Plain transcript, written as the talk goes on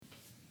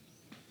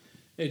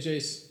Hey,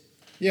 Jace.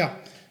 Yeah.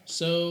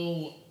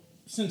 So,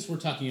 since we're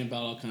talking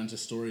about all kinds of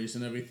stories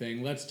and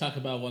everything, let's talk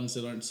about ones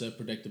that aren't so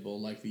predictable,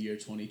 like the year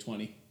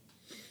 2020.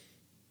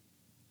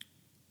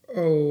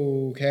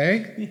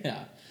 Okay.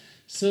 Yeah.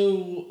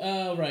 So,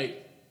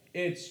 right.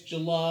 It's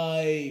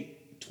July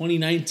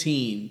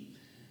 2019.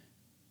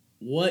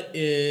 What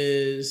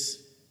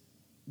is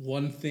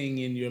one thing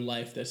in your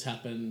life that's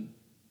happened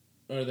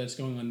or that's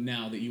going on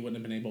now that you wouldn't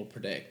have been able to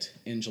predict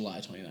in July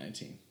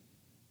 2019?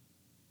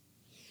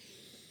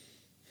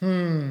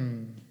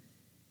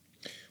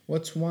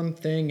 What's one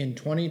thing in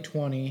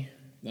 2020?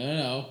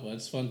 No.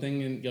 What's one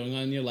thing going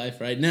on in your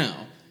life right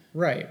now?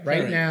 Right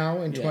Current.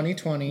 now in Yeah.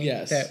 2020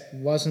 Yes. that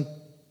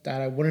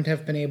I wouldn't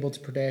have been able to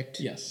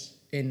predict Yes.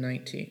 in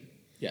 19.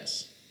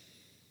 Yes.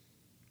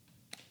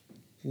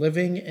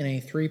 Living in a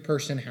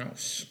 3-person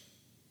house.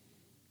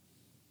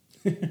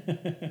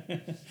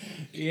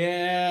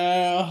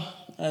 Yeah,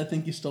 I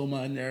think you stole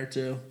mine there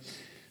too.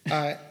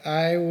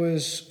 I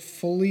was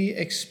fully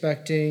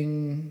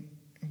expecting,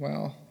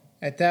 well,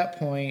 at that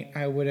point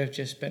I would have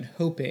just been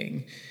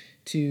hoping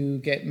to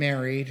get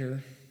married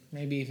or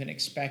maybe even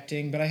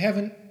expecting, but I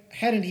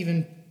hadn't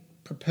even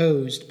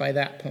proposed by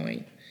that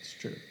point. It's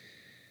true.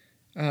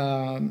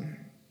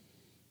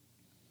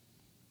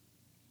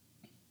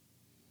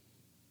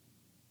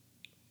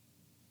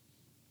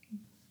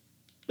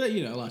 But,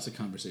 lots of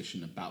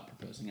conversation about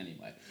proposing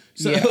anyway.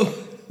 So,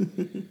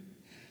 yeah.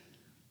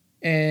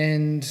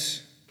 And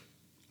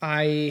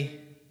I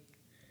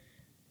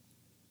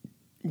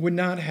would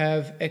not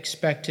have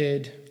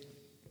expected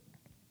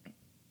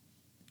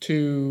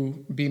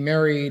to be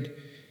married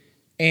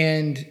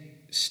and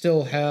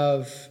still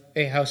have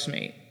a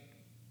housemate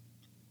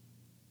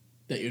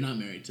that you're not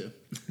married to.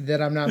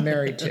 That I'm not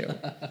married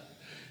to.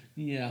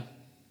 Yeah.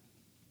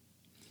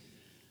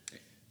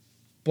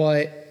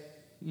 But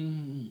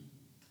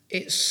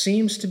it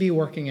seems to be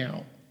working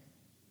out.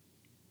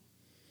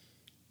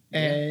 Yeah.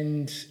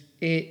 And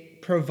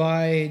it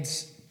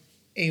provides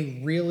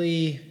a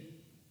really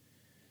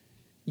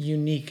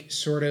unique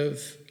sort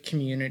of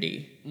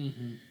community.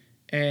 Mm-hmm.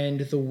 And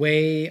the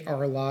way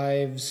our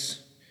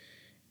lives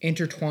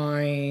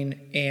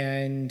intertwine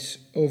and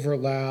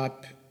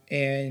overlap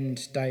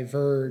and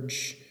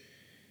diverge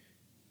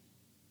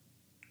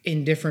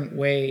in different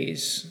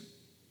ways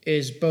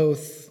is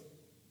both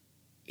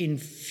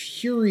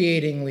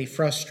infuriatingly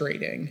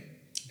frustrating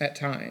at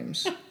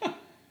times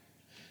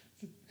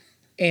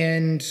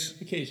and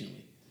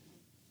occasionally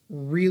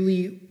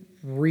really,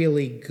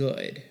 really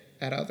good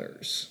at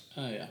others.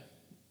 Oh, yeah.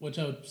 Which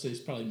I would say is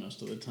probably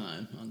most of the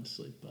time,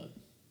 honestly, but...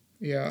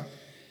 Yeah.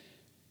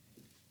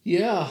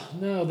 Yeah,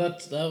 no,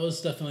 that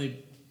was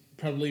definitely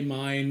probably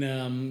mine. There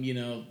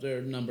are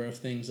a number of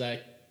things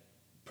I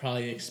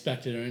probably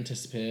expected or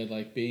anticipated,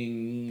 like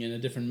being in a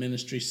different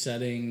ministry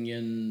setting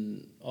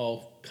and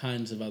all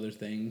kinds of other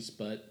things,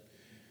 but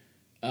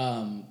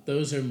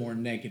those are more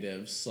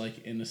negatives,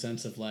 like in the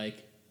sense of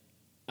like,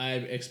 I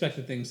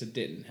expected things that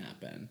didn't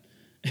happen.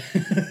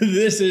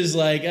 This is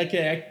like,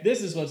 okay,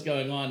 this is what's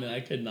going on, and I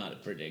could not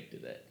have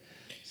predicted it.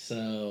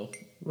 So...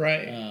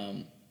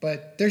 Right.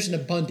 But there's an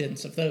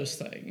abundance of those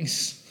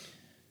things.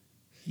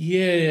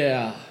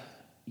 Yeah.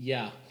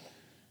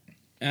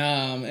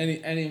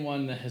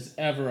 Anyone that has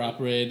ever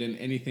operated in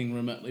anything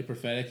remotely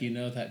prophetic,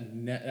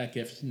 that that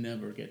gift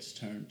never gets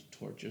turned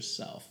towards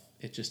yourself.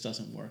 It just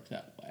doesn't work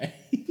that way.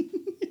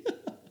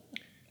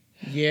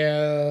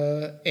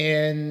 Yeah,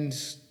 and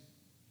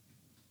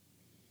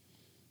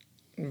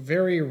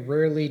very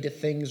rarely do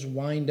things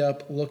wind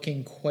up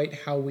looking quite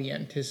how we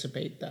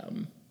anticipate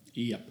them.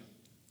 Yep,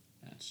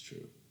 that's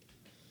true.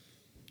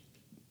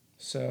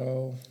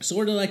 So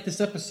sort of like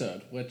this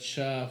episode, which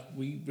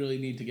we really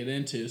need to get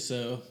into.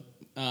 So,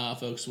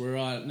 folks, we're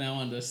now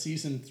on to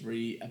Season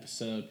 3,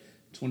 Episode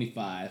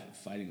 25,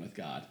 Fighting with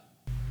God.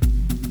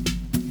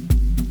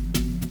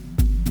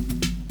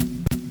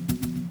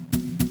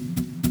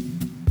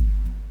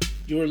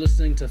 You're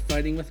listening to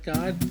Fighting with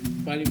God.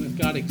 Fighting with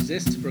God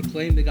exists to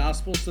proclaim the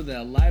gospel so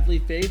that a lively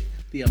faith,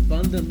 the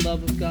abundant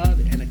love of God,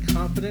 and a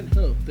confident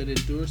hope that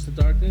endures the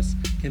darkness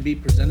can be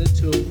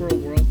presented over a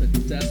world that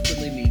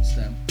desperately needs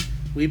them.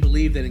 We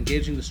believe that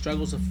engaging the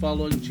struggles of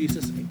following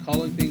Jesus and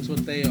calling things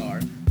what they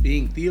are,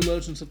 being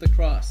theologians of the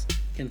cross,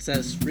 can set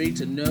us free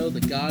to know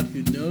the God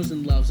who knows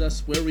and loves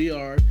us where we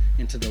are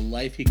and to the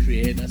life He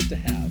created us to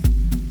have.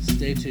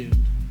 Stay tuned.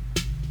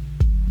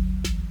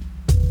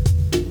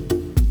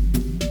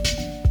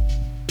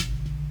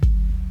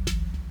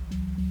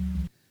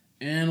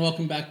 And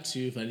welcome back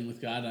to Fighting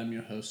with God. I'm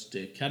your host,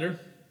 Dave Ketter,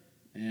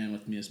 and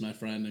with me is my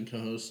friend and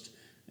co-host,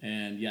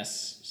 and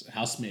yes,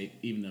 housemate,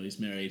 even though he's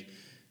married,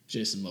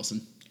 Jason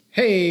Wilson.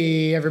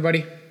 Hey,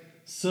 everybody.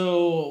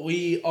 So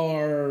we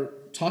are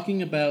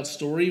talking about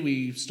story.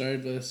 We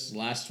started this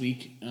last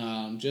week,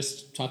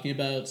 just talking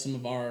about some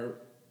of our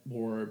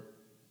more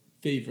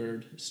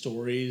favored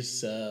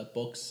stories,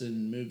 books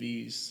and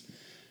movies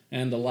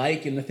and the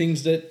like, and the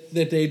things that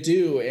they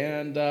do.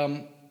 And,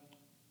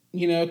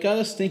 it got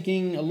us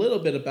thinking a little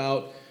bit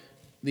about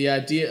the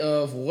idea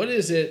of what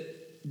is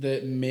it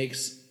that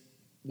makes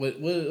what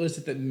is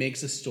it that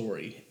makes a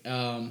story?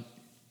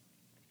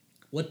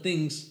 What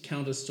things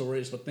count as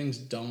stories? What things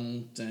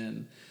don't?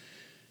 And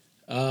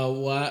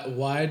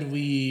why do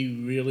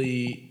we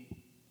really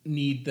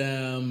need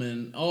them?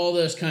 And all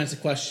those kinds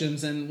of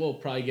questions. And we'll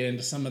probably get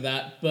into some of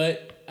that.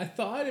 But I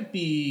thought it'd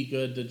be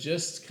good to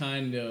just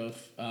kind of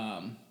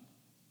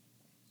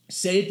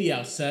say at the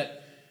outset,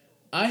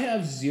 I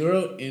have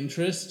zero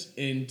interest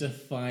in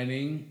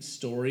defining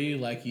story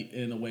like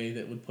in a way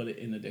that would put it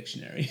in a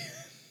dictionary.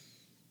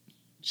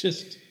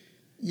 Just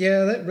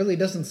Yeah, that really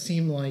doesn't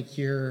seem like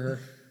your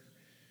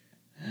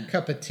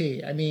cup of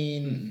tea. I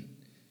mean,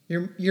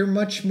 you're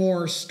much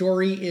more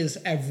story is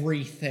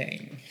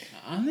everything.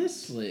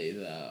 honestly,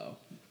 though,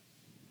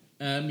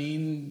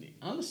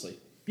 honestly,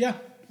 yeah,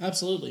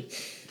 absolutely.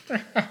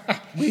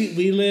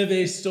 we live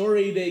a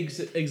storied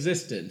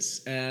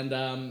existence, and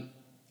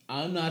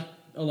I'm not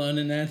alone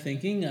in that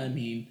thinking. I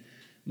mean,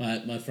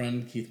 my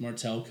friend Keith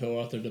Martell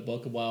co-authored a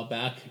book a while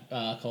back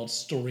called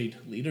Storied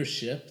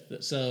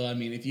Leadership. So, I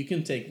mean, if you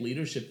can take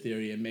leadership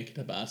theory and make it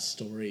about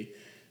story,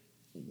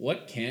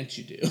 what can't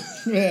you do?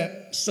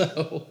 Yeah.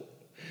 So,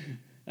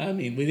 I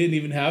mean, we didn't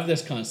even have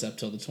this concept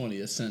till the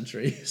 20th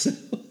century. So.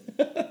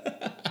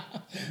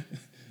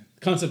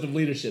 Concept of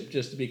leadership,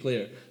 just to be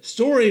clear.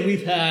 Story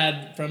we've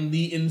had from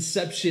the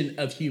inception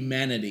of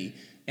humanity.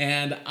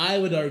 And I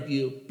would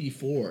argue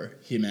before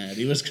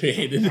humanity was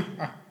created.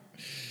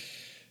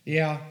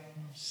 Yeah.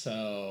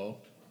 So,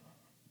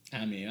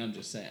 I mean, I'm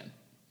just saying.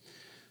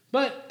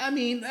 But, I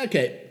mean,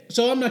 okay.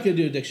 So I'm not going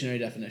to do a dictionary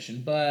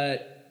definition.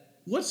 But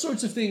what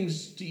sorts of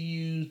things do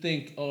you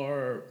think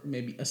are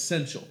maybe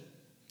essential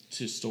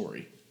to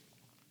story?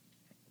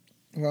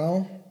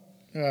 Well,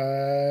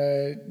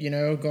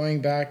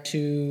 going back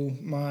to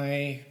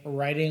my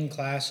writing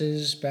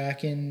classes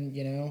back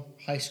in,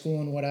 high school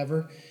and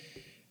whatever,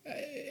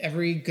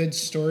 every good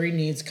story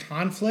needs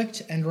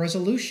conflict and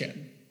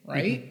resolution,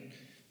 right?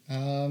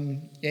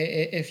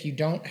 If you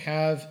don't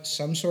have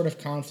some sort of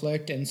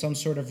conflict and some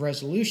sort of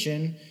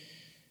resolution,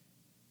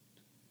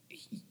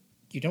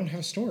 you don't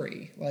have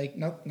story. Like,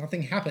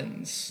 nothing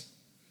happens.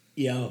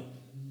 Yeah.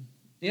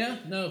 Yeah,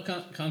 no,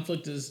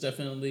 conflict is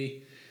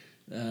definitely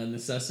a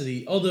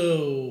necessity.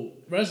 Although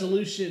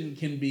resolution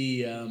can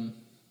be a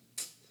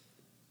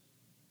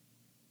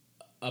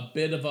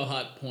bit of a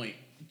hot point,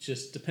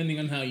 just depending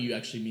on how you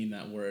actually mean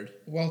that word.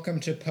 Welcome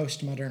to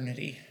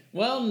postmodernity.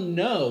 Well,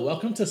 no.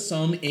 Welcome to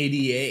Psalm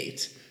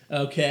 88.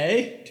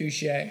 Okay?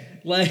 Touche.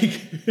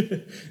 Like,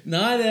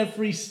 not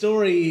every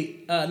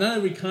story, not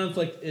every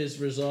conflict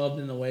is resolved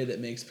in a way that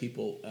makes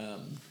people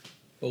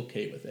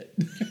okay with it.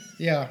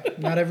 Yeah,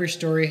 not every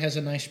story has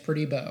a nice,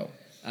 pretty bow.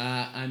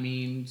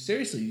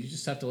 Seriously, you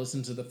just have to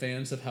listen to the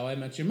fans of How I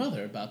Met Your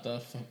Mother about the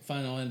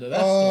final end of that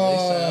story.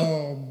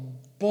 Oh,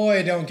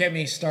 boy, don't get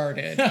me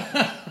started.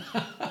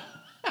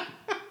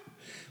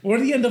 Or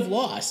the end of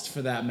Lost,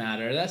 for that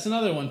matter. That's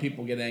another one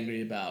people get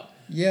angry about.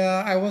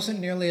 Yeah, I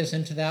wasn't nearly as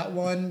into that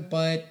one,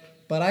 but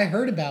I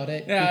heard about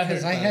it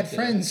because I had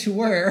friends who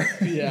were.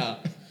 Yeah.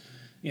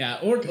 Yeah,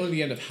 or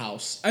the end of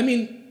House. I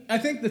mean, I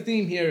think the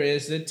theme here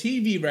is that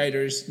TV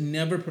writers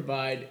never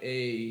provide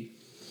a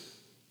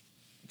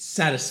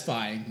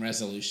satisfying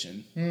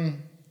resolution.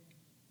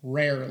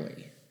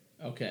 Rarely.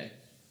 Okay.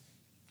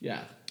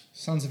 Yeah.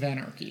 Sons of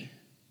Anarchy.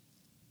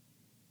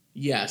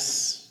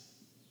 Yes.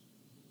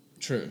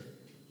 True.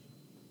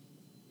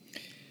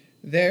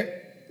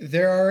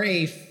 There are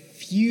a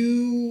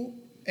few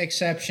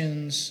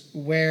exceptions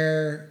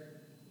where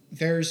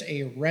there's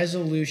a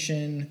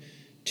resolution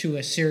to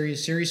a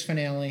series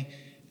finale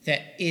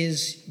that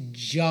is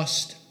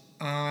just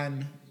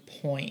on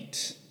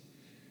point.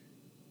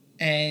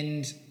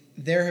 And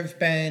there have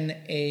been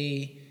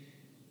a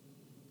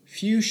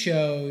few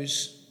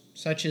shows,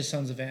 such as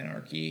Sons of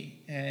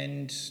Anarchy,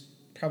 and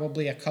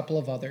probably a couple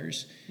of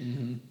others,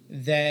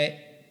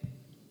 that...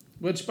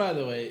 Which, by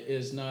the way,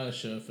 is not a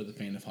show for the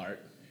faint of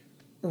heart.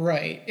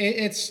 Right.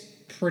 It's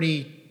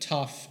pretty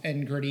tough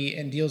and gritty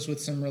and deals with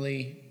some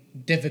really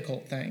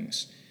difficult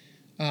things.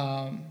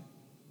 And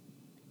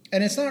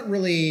it's not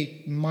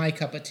really my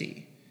cup of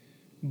tea,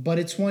 but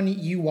it's one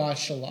you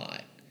watch a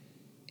lot.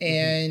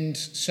 And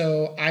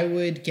so I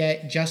would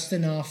get just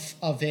enough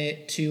of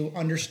it to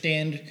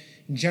understand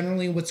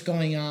generally what's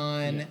going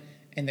on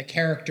and the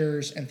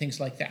characters and things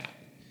like that.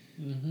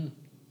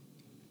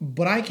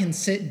 But I can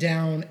sit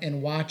down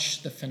and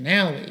watch the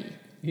finale.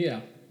 Yeah.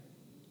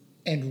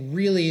 And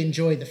really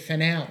enjoy the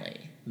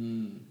finale.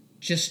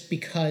 Just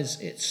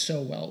because it's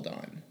so well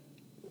done.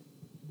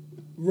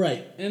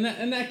 Right. And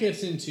that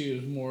gets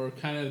into more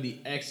kind of the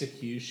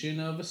execution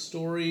of a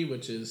story,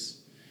 which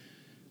is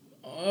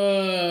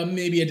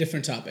maybe a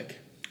different topic.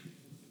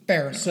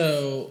 Fair enough.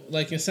 So,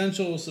 like,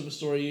 essentials of a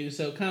story,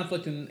 so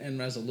conflict and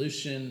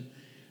resolution.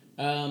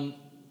 And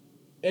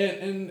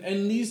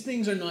these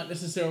things are not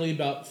necessarily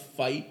about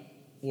fight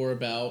or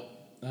about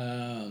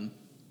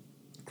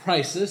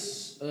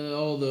crisis,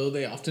 although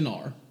they often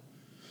are.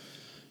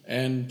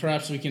 And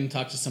perhaps we can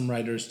talk to some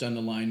writers down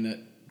the line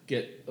that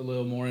get a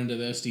little more into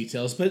those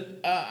details, but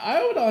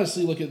I would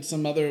honestly look at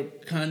some other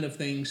kind of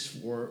things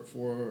for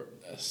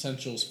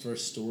essentials for a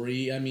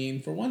story. I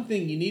mean, for one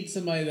thing, you need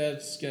somebody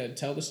that's going to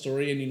tell the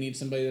story, and you need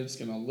somebody that's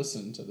going to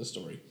listen to the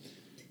story.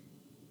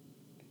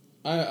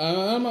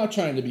 I'm not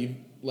trying to be,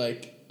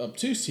 like,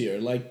 obtuse here.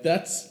 Like,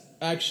 that's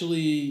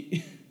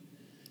actually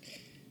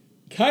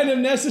kind of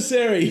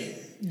necessary.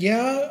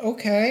 Yeah,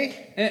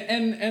 okay.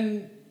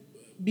 And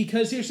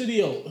because here's the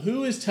deal.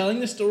 Who is telling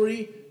the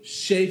story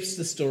shapes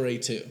the story,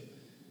 too.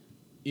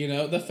 You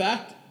know, the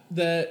fact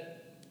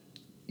that,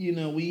 you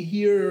know, we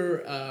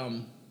hear...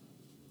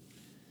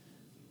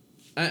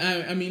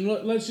 I mean,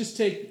 let's just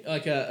take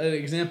like an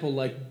example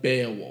like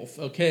Beowulf.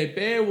 Okay,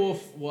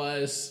 Beowulf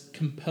was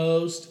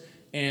composed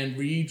and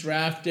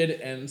redrafted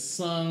and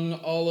sung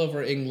all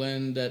over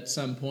England at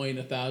some point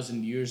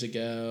 1,000 years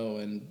ago,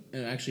 and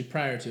actually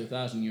prior to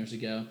 1,000 years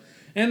ago.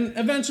 And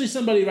eventually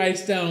somebody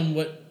writes down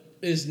what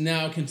is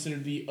now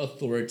considered the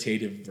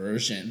authoritative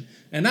version.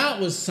 And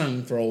that was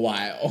sung for a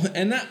while,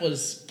 and that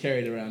was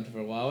carried around for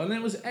a while, and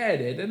that was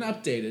edited and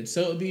updated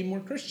so it would be more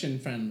Christian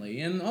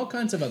friendly and all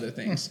kinds of other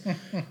things,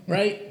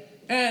 right?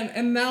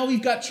 And now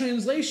we've got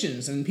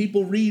translations, and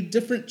people read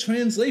different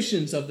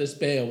translations of this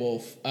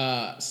Beowulf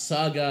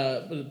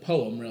saga,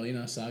 poem really,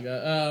 not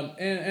saga,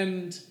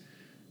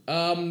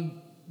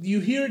 you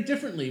hear it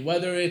differently,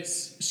 whether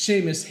it's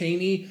Seamus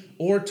Heaney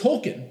or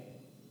Tolkien.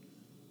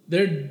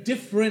 They're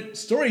different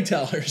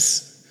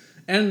storytellers,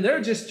 and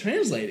they're just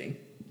translating.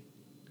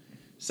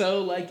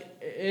 So, like,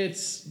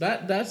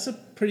 that's a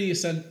pretty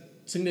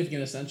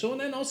significant essential.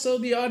 And then also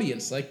the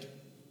audience. Like,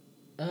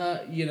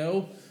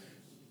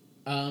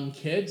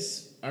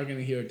 kids are going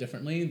to hear it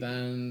differently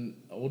than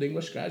Old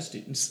English grad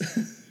students.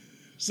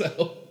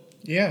 So.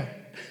 Yeah.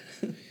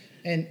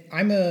 And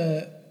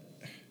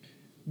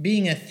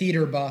being a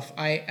theater buff,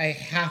 I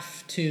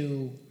have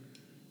to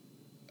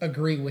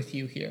agree with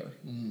you here.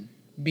 Mm.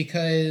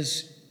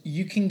 Because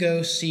you can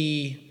go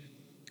see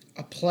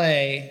a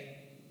play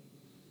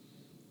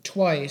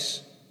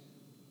twice,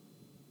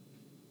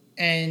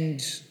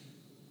 and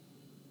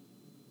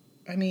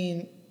I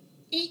mean,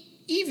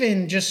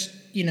 even just,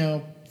 you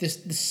know, the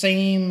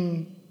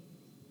same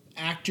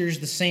actors,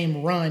 the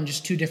same run,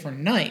 just 2 different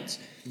nights.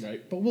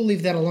 Right. But we'll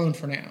leave that alone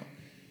for now.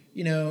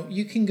 You know,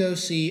 you can go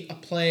see a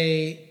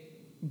play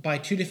by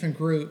 2 different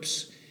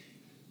groups,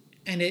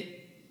 and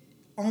it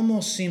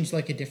almost seems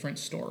like a different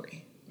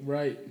story.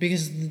 Right.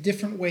 Because the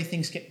different way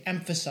things get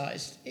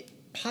emphasized,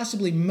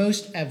 possibly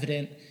most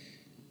evident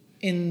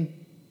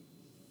in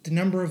the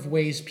number of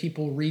ways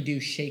people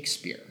redo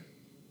Shakespeare.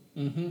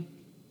 Mm-hmm.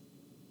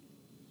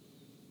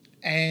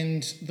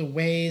 And the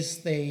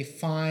ways they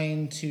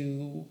find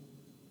to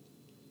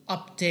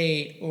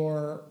update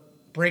or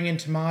bring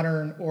into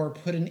modern or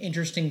put an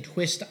interesting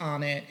twist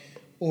on it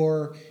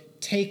or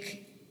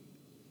take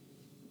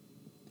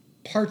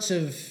parts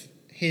of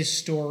his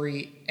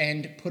story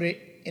and put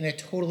it in a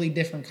totally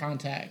different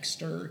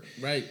context, or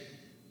right,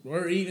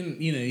 or even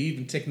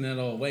taking that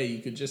all away, you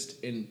could just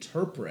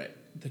interpret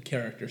the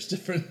characters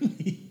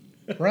differently.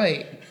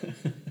 Right,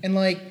 and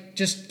like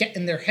just get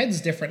in their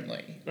heads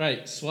differently.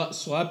 Right,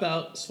 swap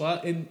out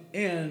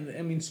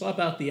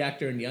the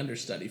actor and the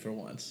understudy for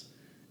once,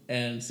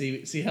 and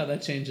see how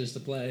that changes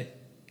the play.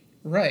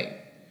 Right.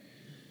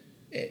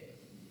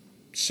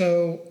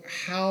 So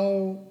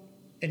how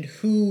and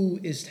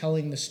who is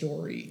telling the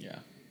story?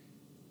 Yeah.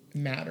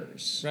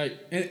 Matters. Right.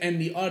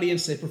 And the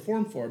audience they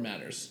perform for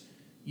matters.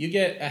 You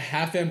get a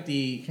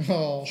half-empty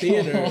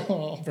theater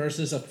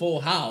versus a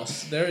full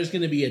house. There is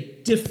going to be a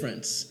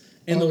difference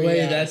in the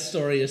way that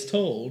story is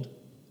told.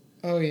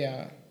 Oh,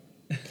 yeah.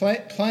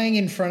 Playing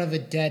in front of a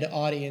dead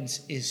audience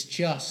is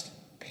just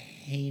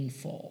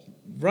painful.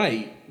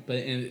 Right. But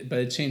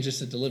it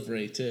changes the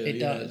delivery, too. It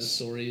does.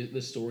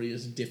 The story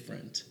is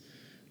different.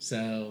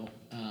 So,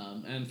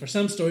 and for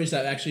some stories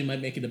that actually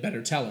might make it a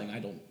better telling.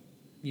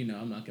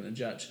 I'm not going to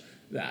judge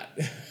that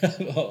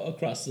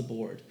across the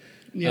board.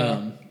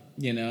 Yeah.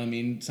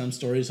 Some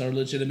stories are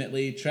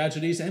legitimately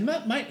tragedies, and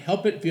that might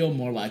help it feel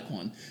more like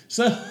one.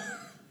 So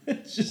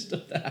it's just a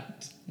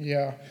fact.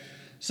 Yeah.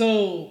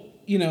 So,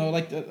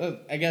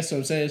 I guess what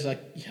I'm saying is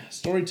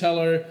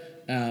storyteller,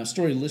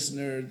 story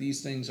listener,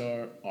 these things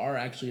are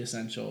actually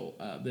essential.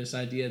 This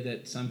idea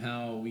that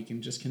somehow we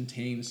can just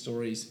contain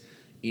stories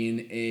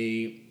in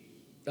a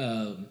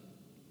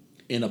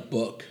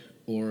book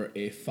or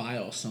a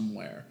file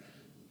somewhere.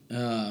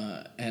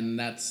 And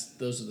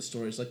those are the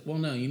stories. Like, well,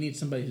 no, you need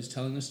somebody who's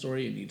telling the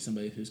story. You need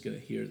somebody who's going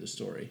to hear the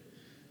story,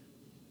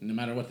 no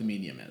matter what the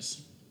medium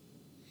is.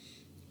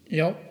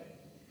 Yep.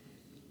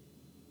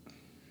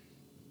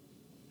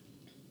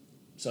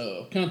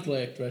 So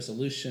conflict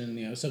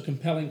resolution, so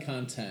compelling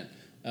content,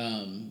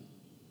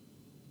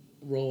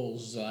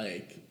 roles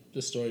like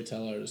the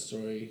storyteller, the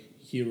story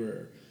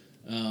hearer.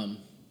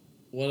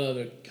 What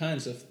other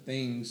kinds of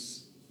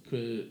things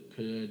could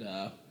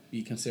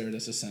be considered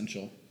as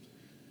essential?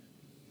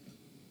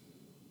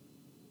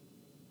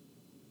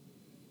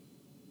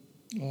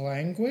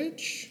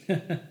 Language?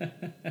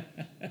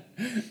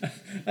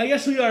 I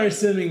guess we are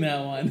assuming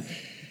that one.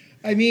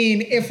 I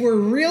mean, if we're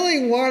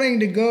really wanting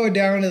to go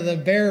down to the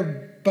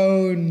bare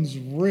bones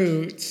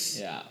roots.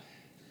 Yeah.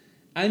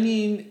 I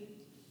mean,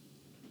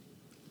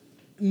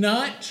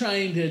 not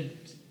trying to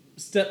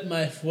step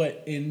my foot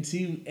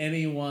into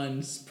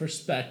anyone's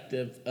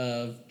perspective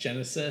of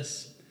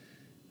Genesis,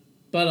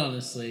 but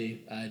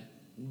honestly,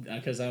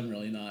 because I'm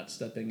really not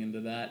stepping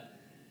into that.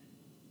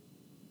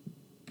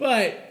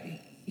 But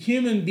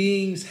human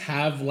beings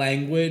have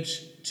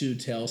language to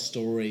tell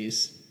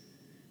stories.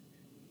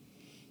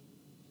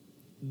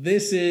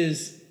 This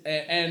is,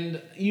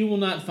 and you will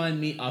not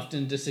find me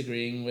often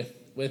disagreeing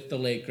with the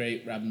late,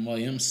 great Robin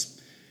Williams.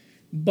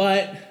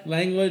 But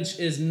language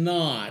is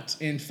not,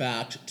 in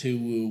fact, to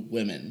woo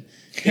women.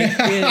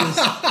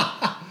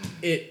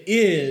 It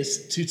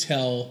is to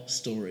tell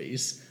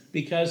stories.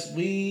 Because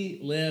we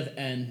live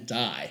and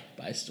die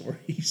by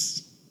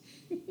stories.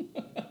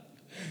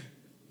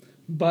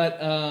 But,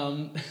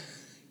 and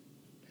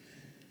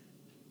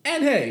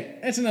hey,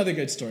 it's another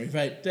good story,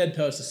 right? Dead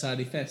Poet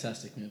Society,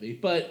 fantastic movie.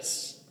 But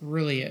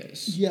Really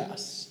is.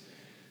 yes.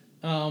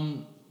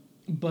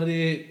 But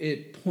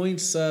it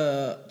points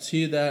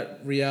to that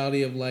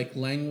reality of like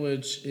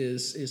language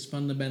is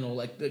fundamental,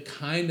 like the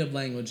kind of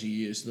language you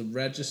use, the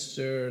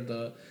register,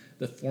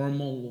 the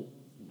formal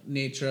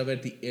nature of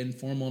it, the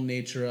informal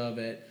nature of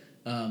it,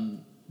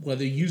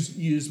 whether you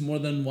use more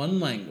than one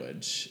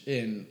language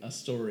in a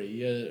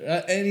story,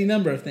 any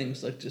number of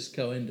things like just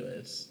go into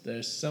it.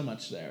 There's so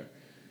much there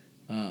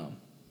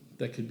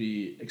that could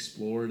be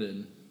explored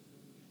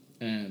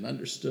and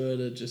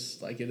understood.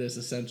 Just like it is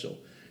essential.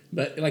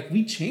 But, like,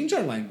 we change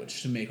our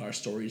language to make our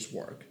stories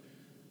work.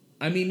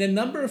 I mean, the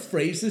number of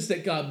phrases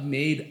that got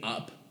made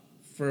up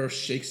for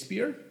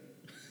Shakespeare.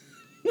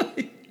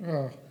 Like...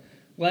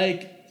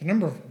 The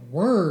number of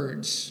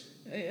words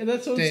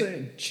that's what I'm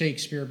saying.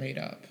 Shakespeare made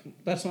up.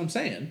 That's what I'm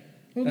saying.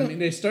 Well, I mean,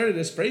 they started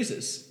as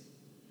phrases.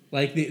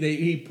 Like,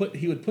 he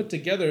would put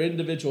together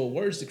individual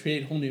words to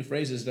create whole new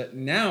phrases that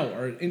now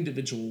are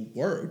individual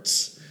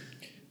words.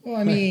 Well,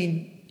 I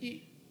mean...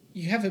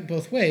 You have it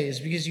both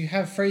ways, because you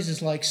have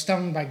phrases like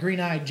stung by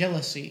green-eyed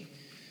jealousy,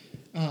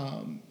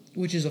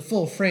 which is a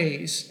full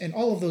phrase, and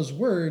all of those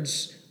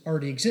words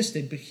already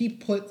existed, but he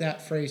put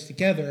that phrase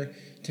together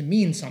to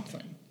mean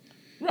something.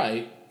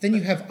 Right. Then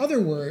you have other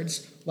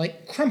words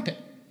like crumpet.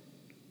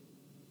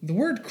 The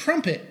word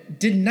crumpet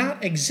did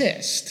not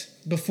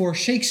exist before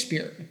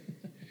Shakespeare.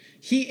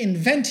 He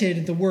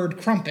invented the word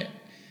crumpet.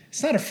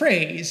 It's not a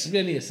phrase. I'm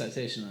going to need a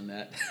citation on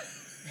that.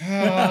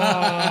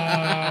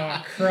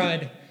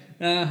 Crud.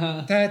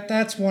 Uh-huh.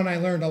 That's one I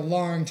learned a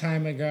long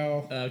time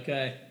ago.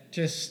 Okay.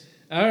 Just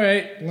all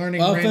right.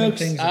 Learning random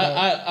folks, things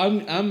about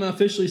I'm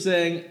officially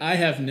saying I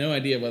have no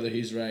idea whether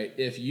he's right.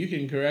 If you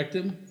can correct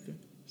him,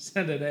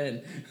 send it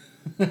in.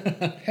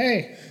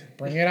 Hey,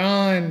 bring it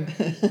on.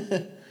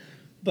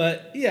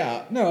 But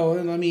yeah, no,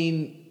 and I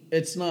mean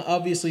it's not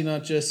obviously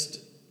not just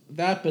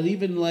that, but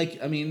even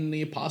like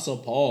the Apostle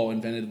Paul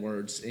invented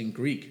words in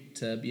Greek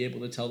to be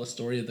able to tell the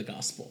story of the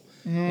gospel.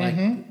 Mm-hmm.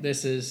 Like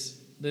this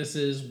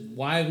is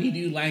why we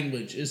do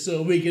language, is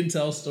so we can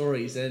tell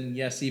stories, and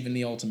yes, even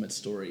the ultimate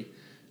story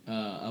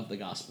of the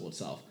gospel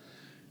itself.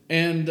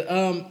 And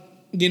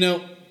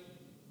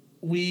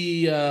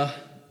we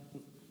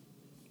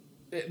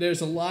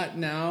there's a lot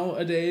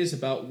nowadays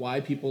about why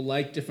people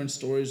like different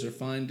stories or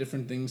find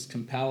different things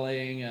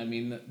compelling. I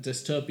mean,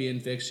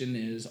 dystopian fiction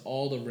is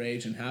all the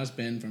rage and has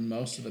been for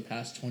most of the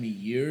past 20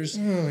 years.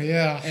 Oh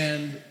yeah.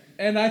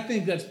 And I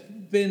think that's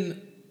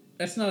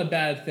not a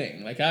bad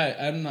thing. Like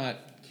I'm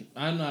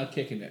not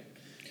kicking it.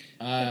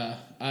 I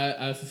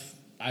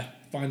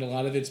find a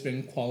lot of it's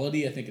been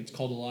quality. I think it's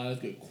called a lot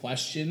of good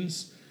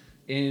questions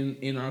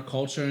in our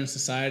culture and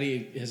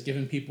society. It has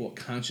given people a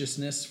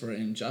consciousness for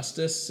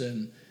injustice,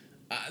 and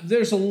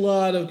there's a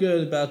lot of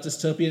good about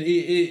dystopia,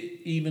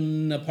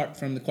 even apart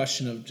from the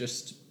question of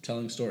just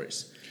telling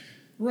stories.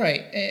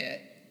 Right.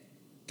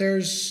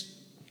 There's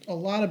a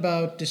lot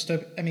about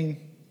dystopia. I mean,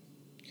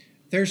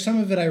 there's some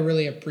of it I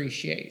really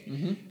appreciate.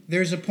 Mm-hmm.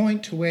 There's a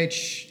point to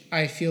which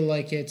I feel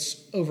like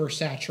it's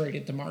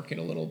oversaturated the market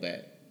a little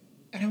bit.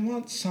 And I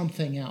want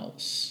something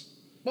else.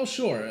 Well,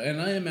 sure.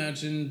 And I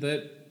imagine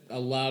that a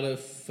lot of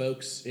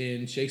folks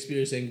in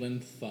Shakespeare's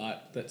England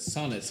thought that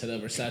sonnets had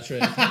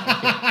oversaturated the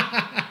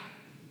market.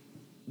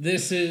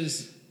 This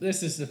is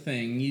the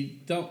thing. You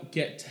don't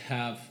get to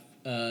have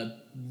a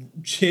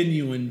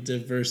genuine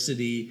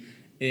diversity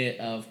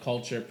of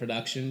culture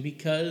production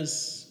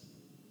because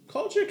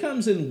culture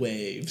comes in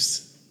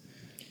waves.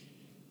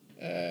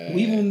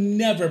 We will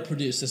never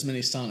produce as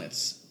many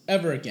sonnets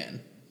ever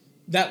again.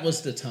 That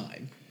was the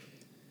time.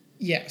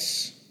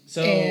 Yes.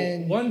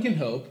 So one can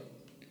hope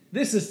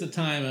this is the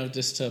time of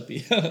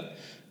dystopia.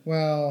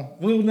 Well,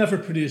 we'll never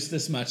produce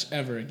this much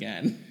ever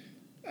again.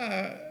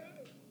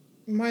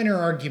 Minor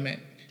argument.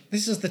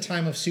 This is the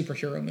time of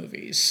superhero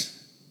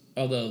movies.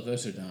 Although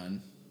those are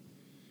done.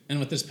 And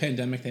with this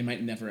pandemic, they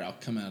might never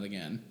come out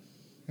again.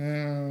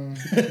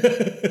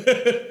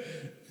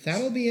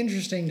 That'll be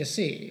interesting to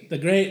see.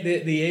 The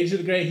age of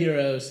the great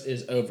heroes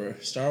is over.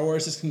 Star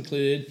Wars is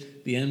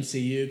concluded. The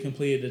MCU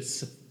completed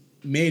its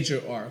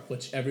major arc,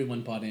 which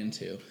everyone bought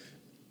into.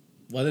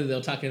 Whether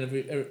they'll talk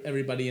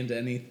everybody into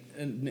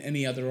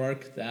any other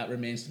arc, that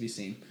remains to be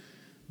seen.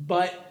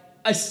 But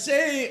I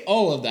say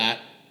all of that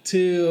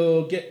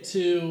to get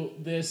to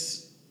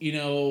this.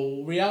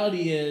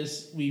 Reality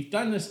is we've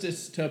done this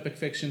dystopic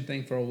fiction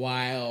thing for a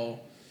while,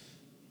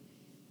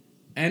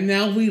 and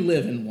now we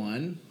live in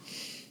one.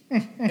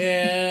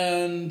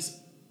 And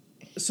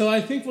so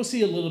I think we'll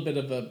see a little bit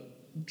of a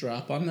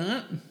drop on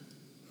that.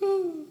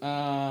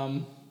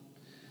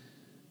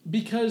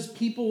 Because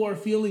people are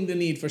feeling the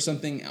need for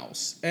something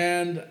else.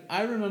 And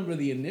I remember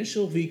the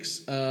initial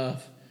weeks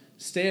of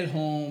stay at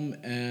home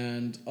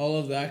and all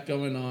of that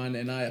going on,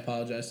 and I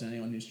apologize to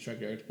anyone who's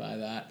triggered by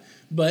that.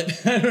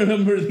 But I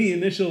remember the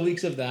initial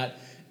weeks of that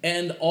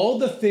and all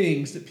the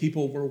things that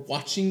people were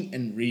watching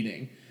and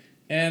reading.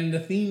 And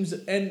the themes,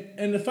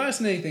 and the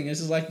fascinating thing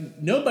is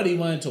like nobody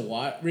wanted to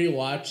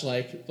rewatch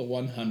like The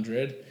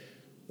 100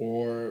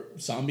 or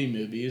zombie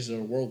movies or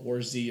World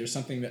War Z or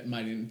something that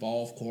might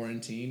involve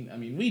quarantine. I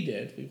mean, we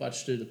did. We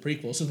watched through the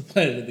prequels of the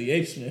Planet of the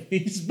Apes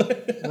movies,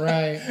 but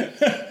right.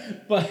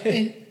 But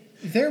and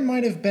there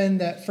might have been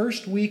that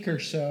first week or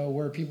so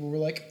where people were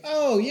like,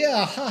 "Oh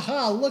yeah,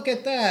 haha, look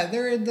at that!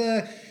 They're in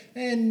the,"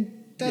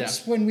 and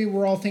that's when we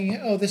were all thinking,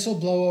 "Oh, this will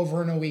blow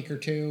over in a week or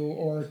two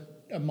or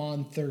a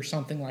month or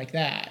something like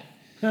that."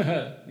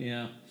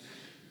 Yeah.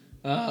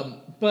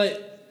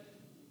 But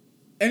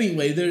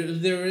anyway,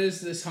 there is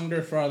this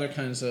hunger for other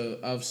kinds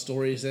of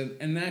stories,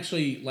 and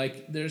actually,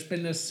 like, there's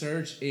been this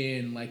surge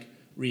in, like,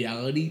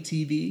 reality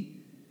TV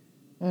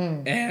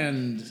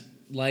and,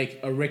 like,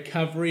 a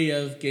recovery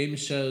of game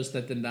shows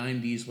that the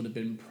 90s would have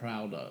been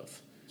proud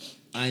of.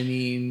 I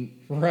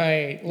mean...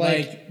 Right,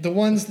 like the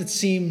ones that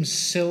seem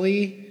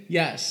silly.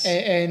 Yes.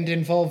 And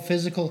involve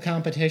physical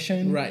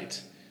competition.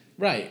 Right.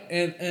 Right.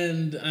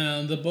 And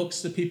the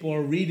books that people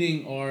are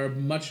reading are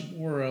much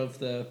more of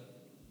the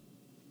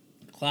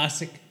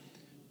classic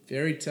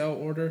fairy tale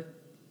order.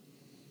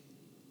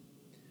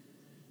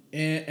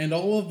 And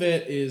all of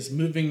it is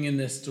moving in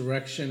this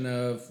direction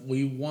of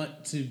we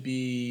want to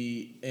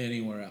be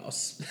anywhere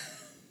else.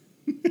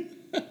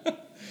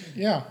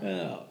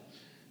 Yeah.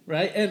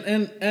 Right?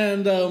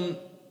 And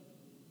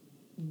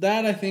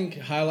that I think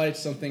highlights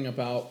something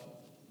about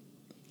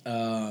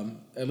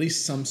at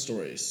least some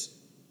stories,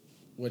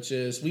 which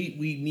is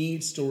we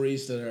need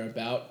stories that are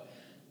about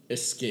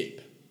escape.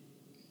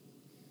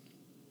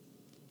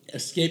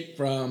 Escape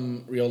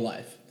from real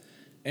life.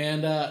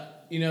 And,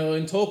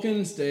 in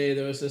Tolkien's day,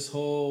 there was this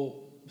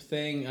whole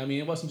thing. I mean,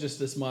 it wasn't just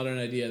this modern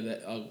idea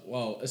that,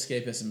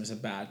 escapism is a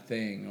bad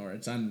thing, or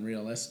it's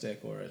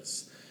unrealistic, or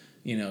it's,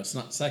 it's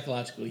not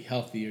psychologically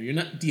healthy, or you're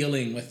not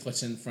dealing with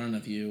what's in front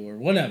of you, or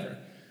whatever.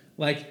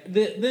 Like,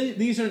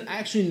 these are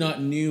actually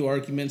not new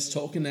arguments.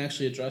 Tolkien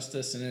actually addressed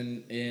this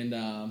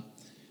in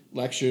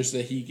lectures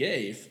that he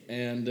gave,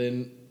 and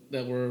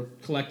that were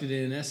collected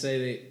in an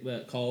essay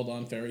that called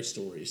on fairy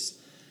stories.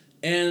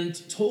 And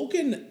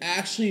Tolkien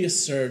actually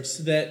asserts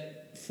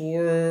that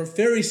for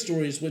fairy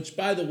stories, which,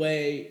 by the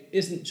way,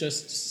 isn't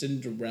just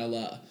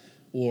Cinderella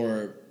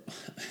or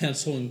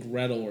Hansel and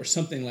Gretel or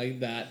something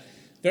like that,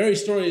 fairy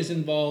stories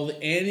involve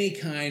any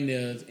kind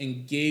of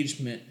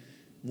engagement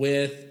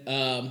with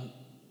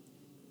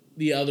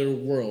the other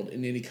world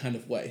in any kind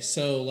of way.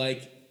 So,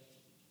 like,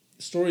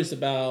 stories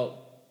about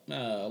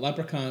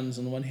leprechauns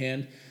on the one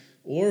hand,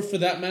 or for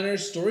that matter,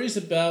 stories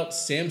about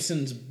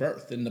Samson's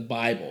birth in the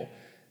Bible.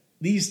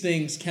 These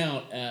things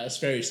count as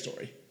fairy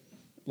story.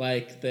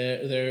 Like,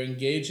 they're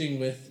engaging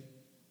with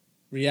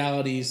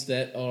realities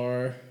that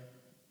are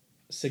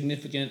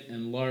significant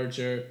and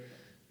larger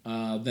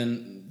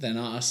than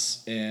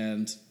us,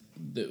 and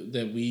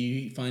that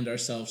we find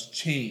ourselves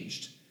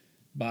changed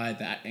by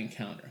that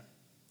encounter,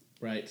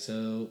 right?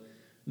 So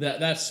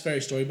that's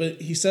fairy story. But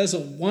he says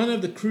that one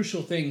of the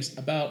crucial things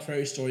about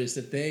fairy story is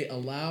that they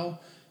allow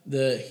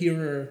the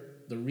hearer,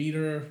 the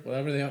reader,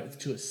 whatever they are,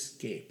 to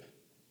escape.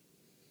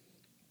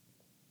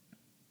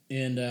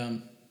 And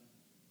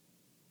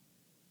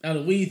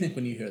Adam, what do you think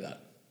when you hear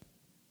that?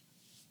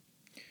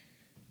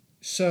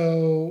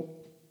 So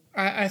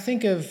I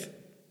think of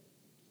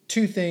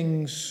two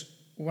things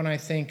when I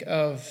think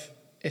of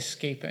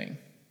escaping.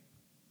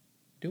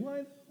 Do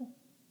I, though?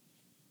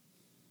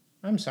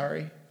 I'm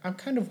sorry. I'm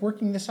kind of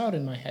working this out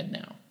in my head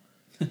now.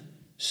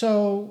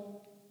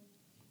 So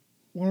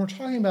when we're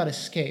talking about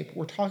escape,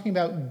 we're talking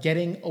about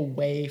getting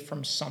away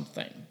from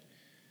something.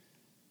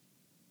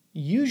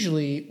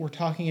 Usually, we're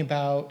talking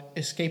about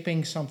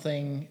escaping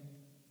something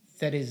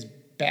that is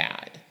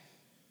bad.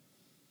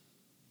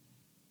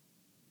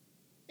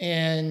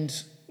 And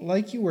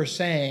like you were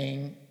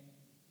saying,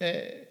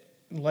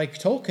 like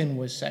Tolkien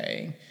was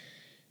saying,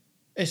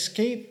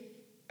 escape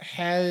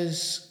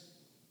has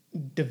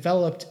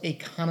developed a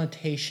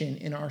connotation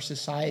in our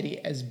society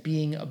as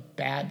being a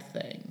bad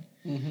thing.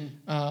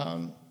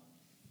 Mm-hmm.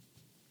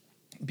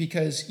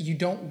 Because you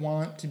don't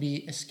want to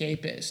be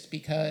escapist,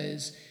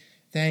 because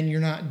then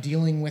you're not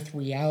dealing with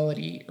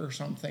reality or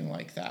something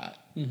like that.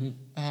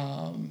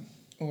 Mm-hmm.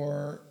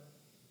 Or,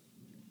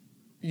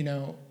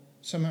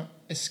 somehow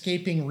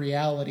escaping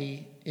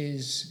reality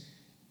is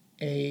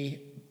a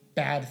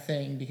bad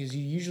thing, because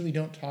you usually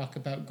don't talk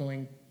about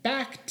going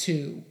back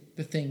to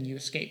the thing you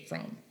escaped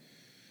from.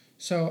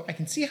 So I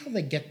can see how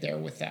they get there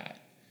with that.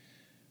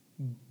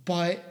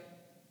 But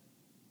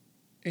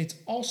it's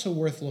also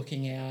worth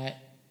looking at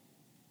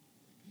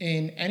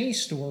in any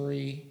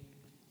story.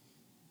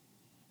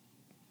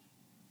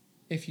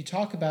 If you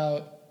talk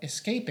about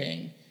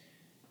escaping,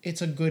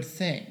 it's a good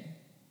thing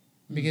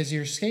because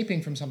you're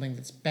escaping from something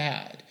that's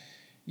bad.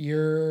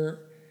 Your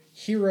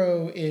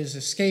hero is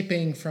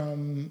escaping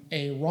from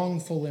a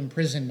wrongful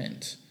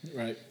imprisonment.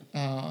 Right.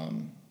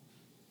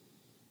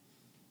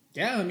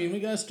 Yeah, I mean, we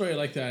got a story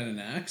like that in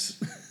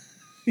Acts.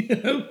 We've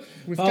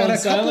got a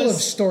couple of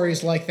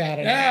stories like that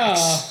in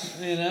Acts.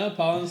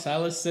 Paul and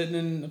Silas sitting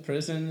in the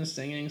prison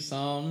singing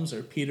psalms,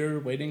 or Peter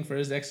waiting for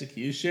his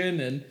execution,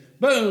 and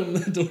boom,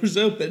 the door's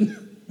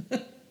open.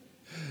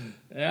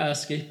 Yeah,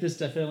 escape is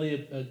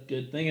definitely a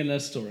good thing in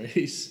those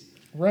stories.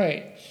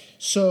 Right.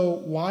 So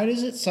why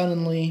does it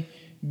suddenly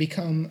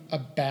become a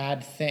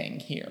bad thing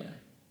here?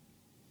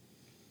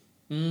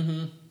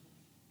 Mm-hmm.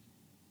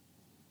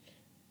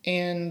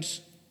 And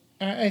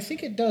I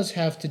think it does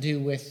have to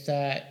do with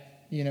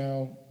that, you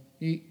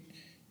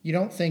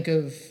don't think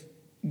of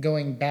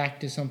going back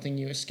to something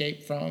you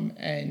escaped from,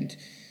 and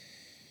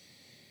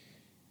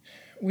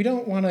we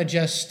don't want to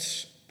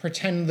just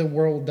pretend the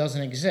world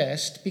doesn't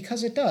exist,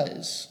 because it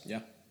does.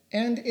 Yeah.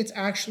 And it's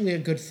actually a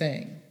good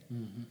thing.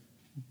 Mm-hmm.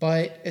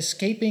 But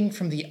escaping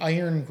from the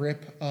iron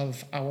grip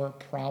of our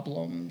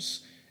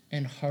problems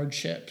and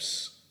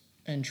hardships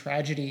and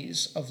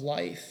tragedies of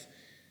life,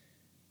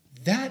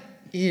 that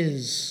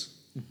is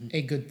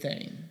a good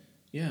thing.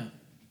 Yeah.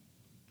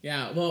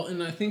 Yeah, well,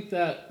 and I think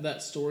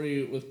that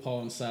story with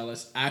Paul and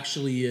Silas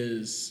actually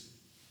is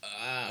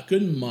a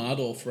good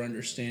model for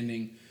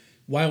understanding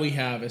why we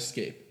have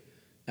escape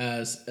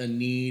as a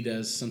need,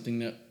 as something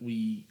that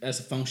as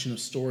a function of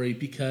story,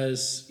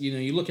 because,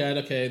 you look at,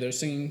 okay,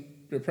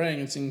 they're praying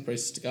and singing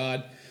praises to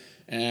God,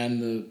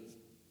 and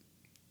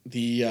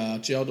the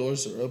jail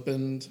doors are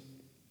opened,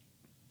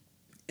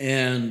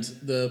 and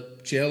the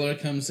jailer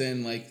comes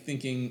in,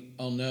 thinking,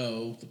 oh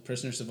no, the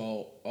prisoners have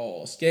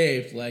all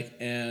escaped,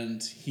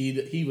 and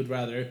he would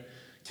rather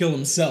kill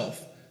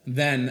himself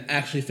than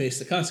actually face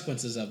the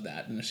consequences of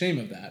that and the shame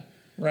of that.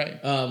 Right.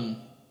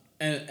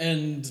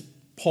 And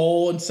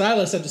Paul and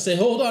Silas have to say,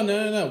 hold on,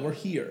 no, we're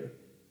here.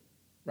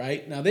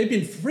 Right? Now, they've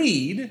been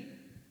freed,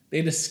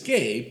 they'd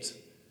escaped,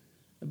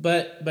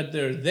 but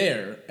they're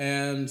there,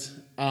 and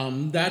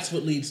that's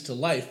what leads to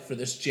life for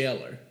this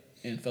jailer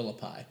in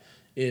Philippi,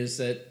 is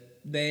that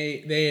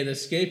they had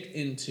escaped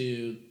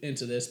into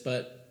this,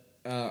 but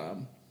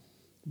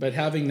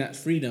having that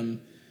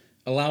freedom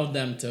allowed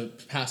them to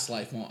pass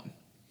life on,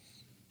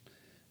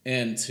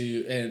 and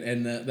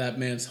that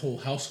man's whole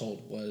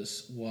household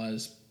was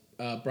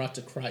brought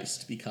to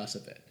Christ because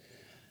of it,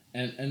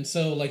 and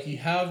so you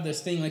have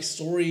this thing,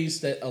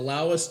 stories that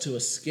allow us to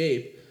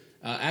escape,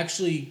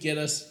 actually get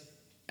us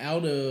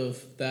out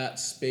of that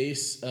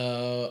space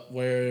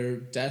where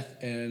death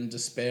and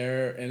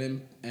despair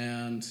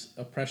and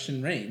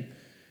oppression reign,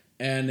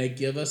 and they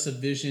give us a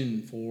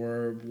vision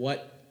for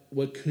what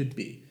could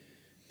be.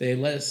 They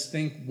let us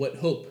think what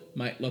hope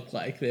might look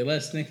like. They let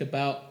us think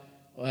about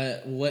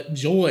what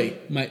joy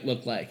might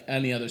look like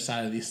on the other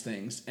side of these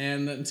things.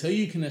 And until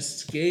you can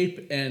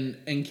escape and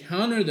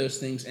encounter those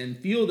things and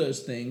feel those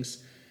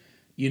things,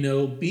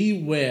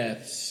 be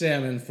with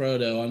Sam and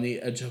Frodo on the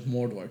edge of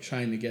Mordor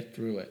trying to get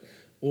through it.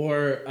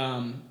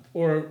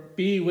 Or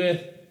be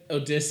with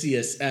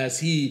Odysseus as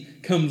he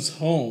comes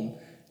home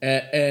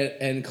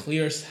and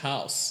clears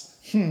house,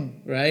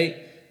 right?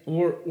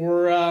 Or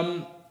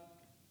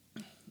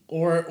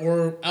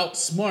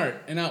outsmart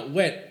and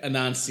outwit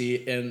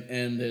Anansi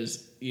and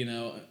his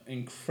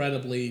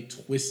incredibly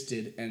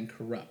twisted and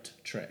corrupt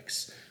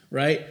tricks,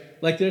 right?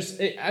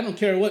 I don't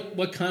care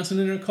what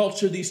continent or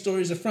culture these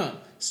stories are from.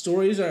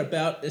 Stories are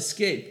about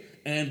escape,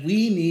 and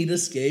we need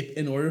escape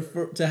in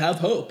order to have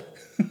hope.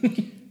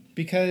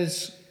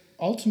 Because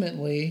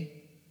ultimately,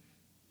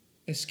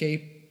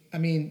 escape,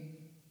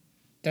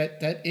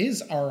 that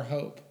is our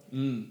hope.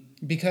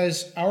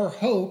 Because our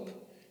hope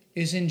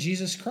is in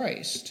Jesus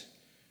Christ,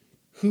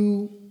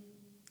 who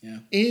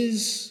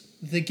is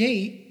the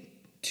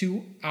gate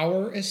to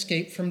our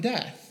escape from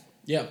death.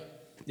 Yeah.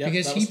 Yeah,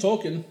 because that was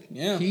Tolkien.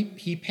 Yeah.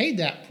 He paid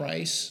that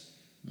price,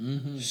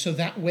 so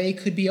that way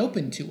could be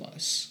open to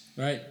us.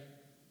 Right.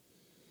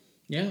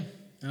 Yeah.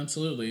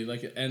 Absolutely.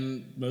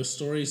 And most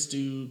stories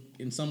do,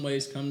 in some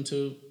ways, come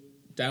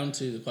down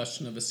to the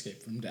question of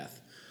escape from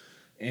death.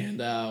 And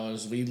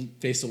as we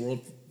face a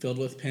world filled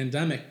with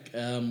pandemic,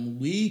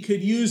 we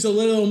could use a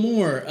little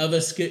more of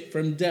escape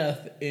from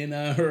death in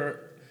our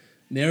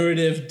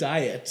narrative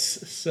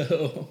diets.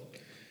 So,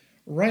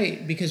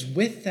 right, because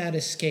with that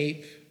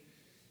escape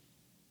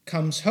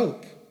comes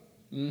hope,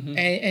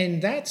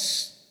 and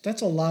that's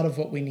a lot of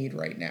what we need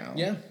right now.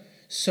 Yeah.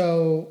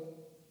 So,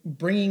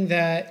 bringing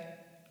that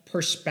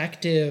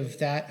perspective,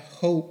 that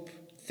hope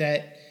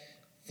that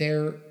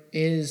there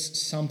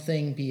is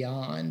something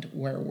beyond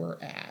where we're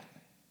at.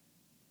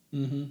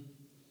 Mm-hmm.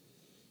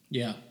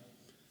 Yeah.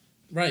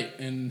 Right.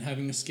 And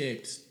having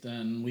escaped,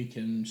 then we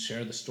can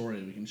share the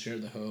story. We can share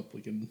the hope.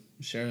 We can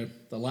share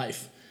the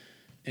life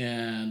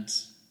and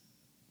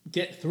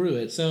get through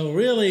it. So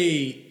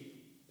really,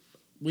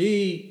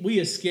 we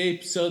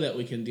escape so that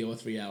we can deal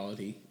with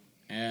reality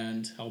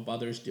and help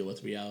others deal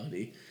with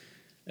reality.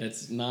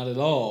 It's not at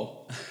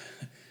all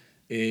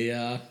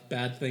a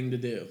bad thing to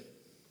do.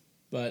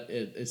 But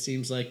it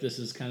seems like this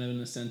is kind of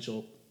an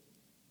essential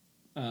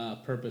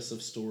purpose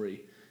of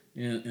story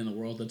in a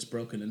world that's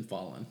broken and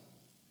fallen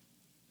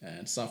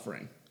and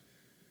suffering.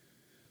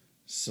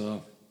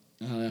 So,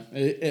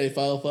 any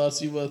final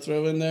thoughts you want to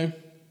throw in there?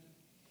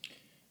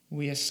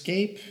 We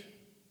escape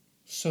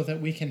so that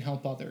we can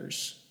help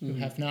others who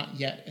have not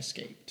yet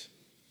escaped.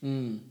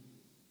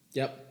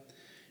 Yep.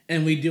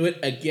 And we do it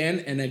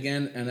again and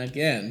again and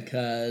again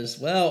because,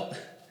 well,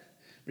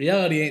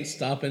 reality ain't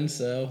stopping,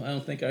 so I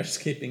don't think our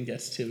escaping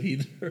gets to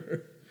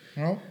either.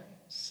 Well,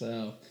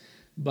 So,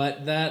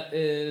 but that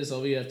is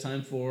all we have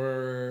time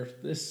for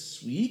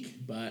this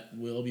week, but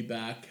we'll be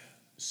back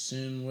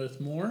soon with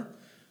more.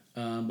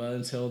 But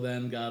until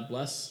then, God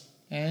bless.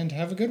 and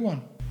have a good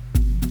one.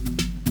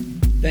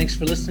 Thanks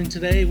for listening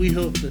today. We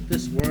hope that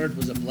this word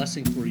was a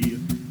blessing for you.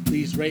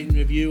 Please rate and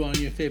review on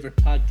your favorite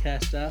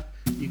podcast app.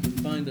 You can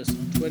find us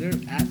on Twitter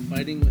at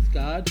Fighting With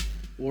God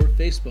or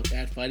Facebook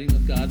at Fighting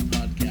With God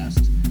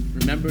Podcast.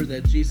 Remember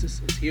that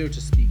Jesus is here to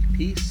speak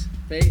peace,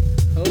 faith,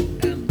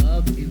 hope, and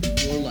love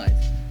into your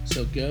life.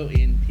 So go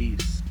in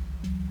peace.